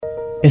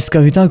इस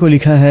कविता को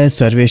लिखा है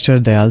सर्वेश्वर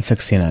दयाल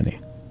सक्सेना ने।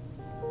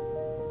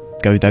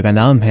 कविता का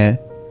नाम है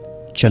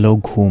चलो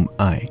घूम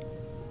आए।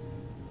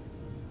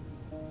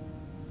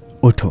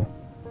 उठो,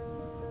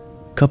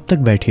 कब तक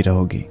बैठी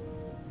रहोगी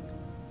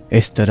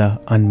इस तरह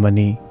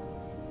अनमनी?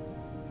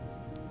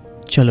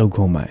 चलो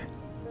घूम आए।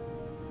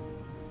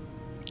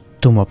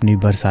 तुम अपनी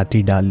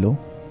बरसाती डाल लो,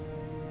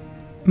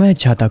 मैं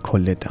छाता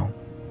खोल लेता हूं।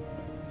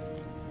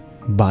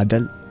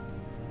 बादल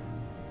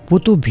वो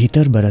तो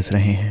भीतर बरस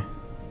रहे हैं,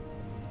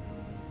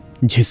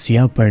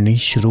 झिस्सियां पड़नी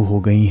शुरू हो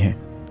गई हैं।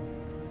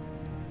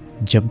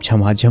 जब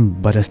झमाझम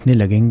बरसने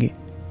लगेंगे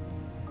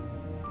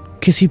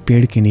किसी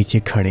पेड़ के नीचे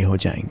खड़े हो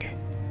जाएंगे।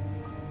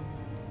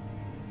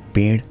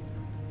 पेड़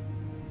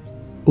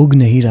उग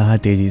नहीं रहा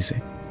तेजी से,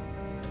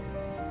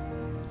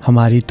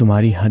 हमारी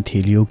तुम्हारी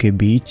हथेलियों के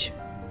बीच।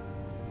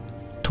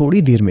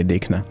 थोड़ी देर में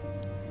देखना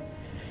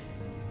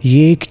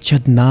ये एक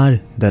चदनार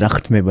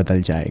दरख्त में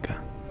बदल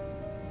जाएगा।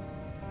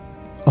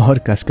 और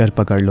कसकर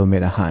पकड़ लो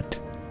मेरा हाथ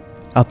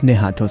अपने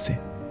हाथों से।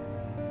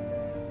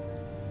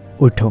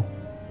 उठो,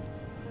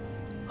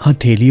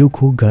 हथेलियों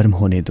को गर्म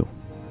होने दो।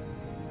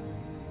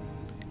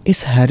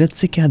 इस हैरत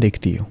से क्या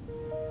देखती हो?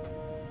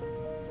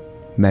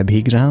 मैं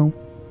भीग रहा हूं।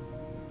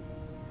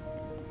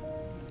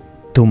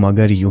 तुम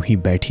अगर यूं ही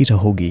बैठी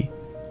रहोगी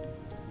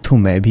तो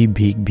मैं भी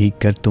भीग भीग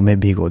कर तुम्हें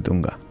भिगो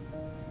दूंगा।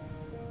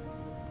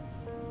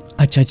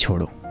 अच्छा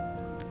छोड़ो,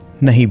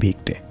 नहीं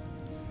भीगते।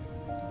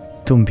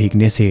 तुम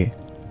भीगने से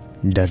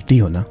डरती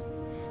हो ना।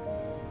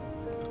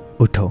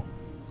 उठो,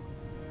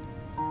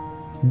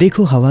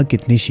 देखो हवा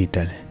कितनी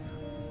शीतल है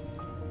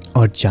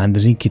और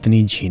चांदनी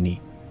कितनी झीनी,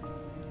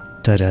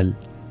 तरल,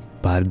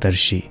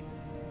 पारदर्शी।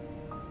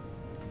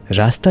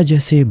 रास्ता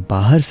जैसे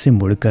बाहर से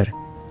मुड़कर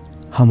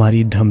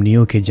हमारी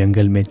धमनियों के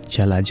जंगल में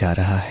चला जा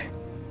रहा है।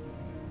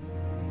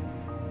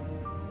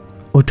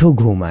 उठो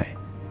घूम आए।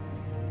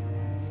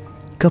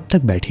 कब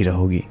तक बैठी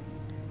रहोगी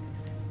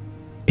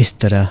इस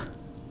तरह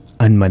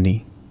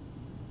अनमनी?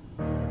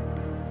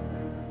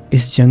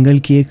 इस जंगल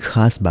की एक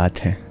खास बात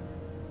है,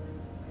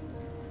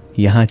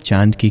 यहां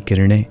चांद की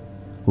किरणें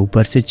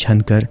ऊपर से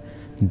छनकर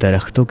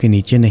दरख्तों के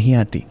नीचे नहीं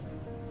आती,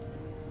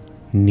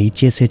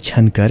 नीचे से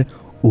छनकर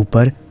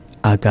ऊपर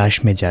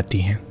आकाश में जाती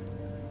हैं।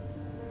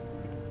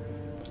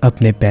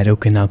 अपने पैरों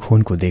के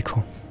नाखून को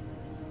देखो,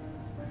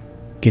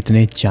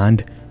 कितने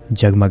चांद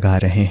जगमगा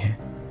रहे हैं।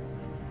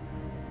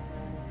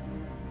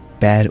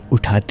 पैर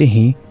उठाते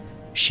ही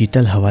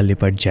शीतल हवा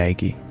लिपट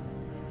जाएगी।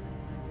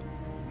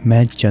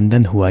 मैं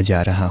चंदन हुआ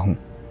जा रहा हूं।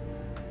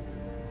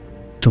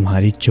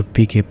 तुम्हारी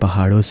चुप्पी के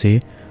पहाड़ों से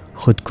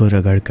खुद को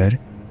रगड़कर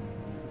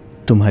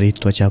तुम्हारी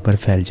त्वचा पर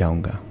फैल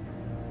जाऊंगा।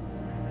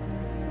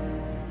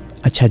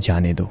 अच्छा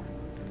जाने दो,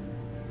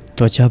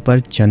 त्वचा पर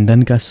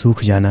चंदन का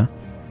सूख जाना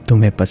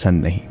तुम्हें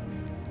पसंद नहीं।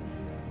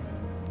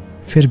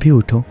 फिर भी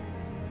उठो,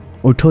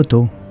 उठो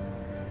तो।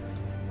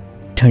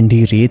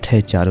 ठंडी रेत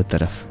है चारों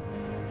तरफ,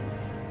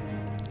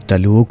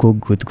 तलुओं को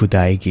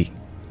गुदगुदाएगी,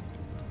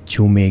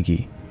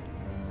 चूमेगी।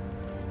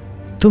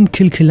 तुम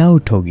खिलखिला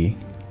उठोगी।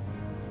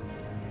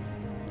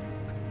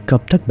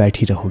 कब तक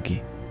बैठी रहोगी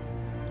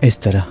इस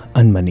तरह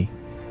अनमनी?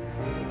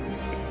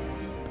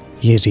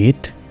 ये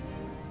रेत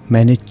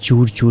मैंने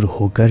चूर चूर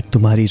होकर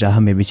तुम्हारी राह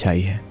में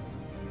बिछाई है।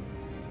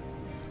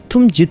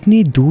 तुम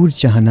जितनी दूर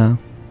चाहना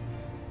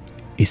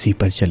इसी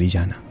पर चली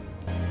जाना,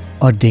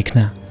 और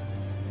देखना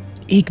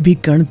एक भी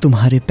कण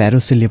तुम्हारे पैरों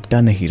से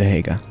लिपटा नहीं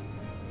रहेगा,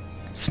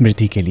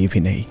 स्मृति के लिए भी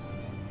नहीं।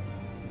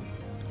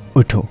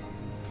 उठो,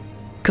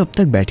 कब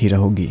तक बैठी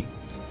रहोगी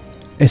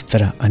इस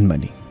तरह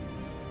अनमनी?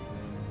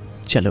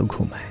 चलो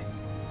घूम आए।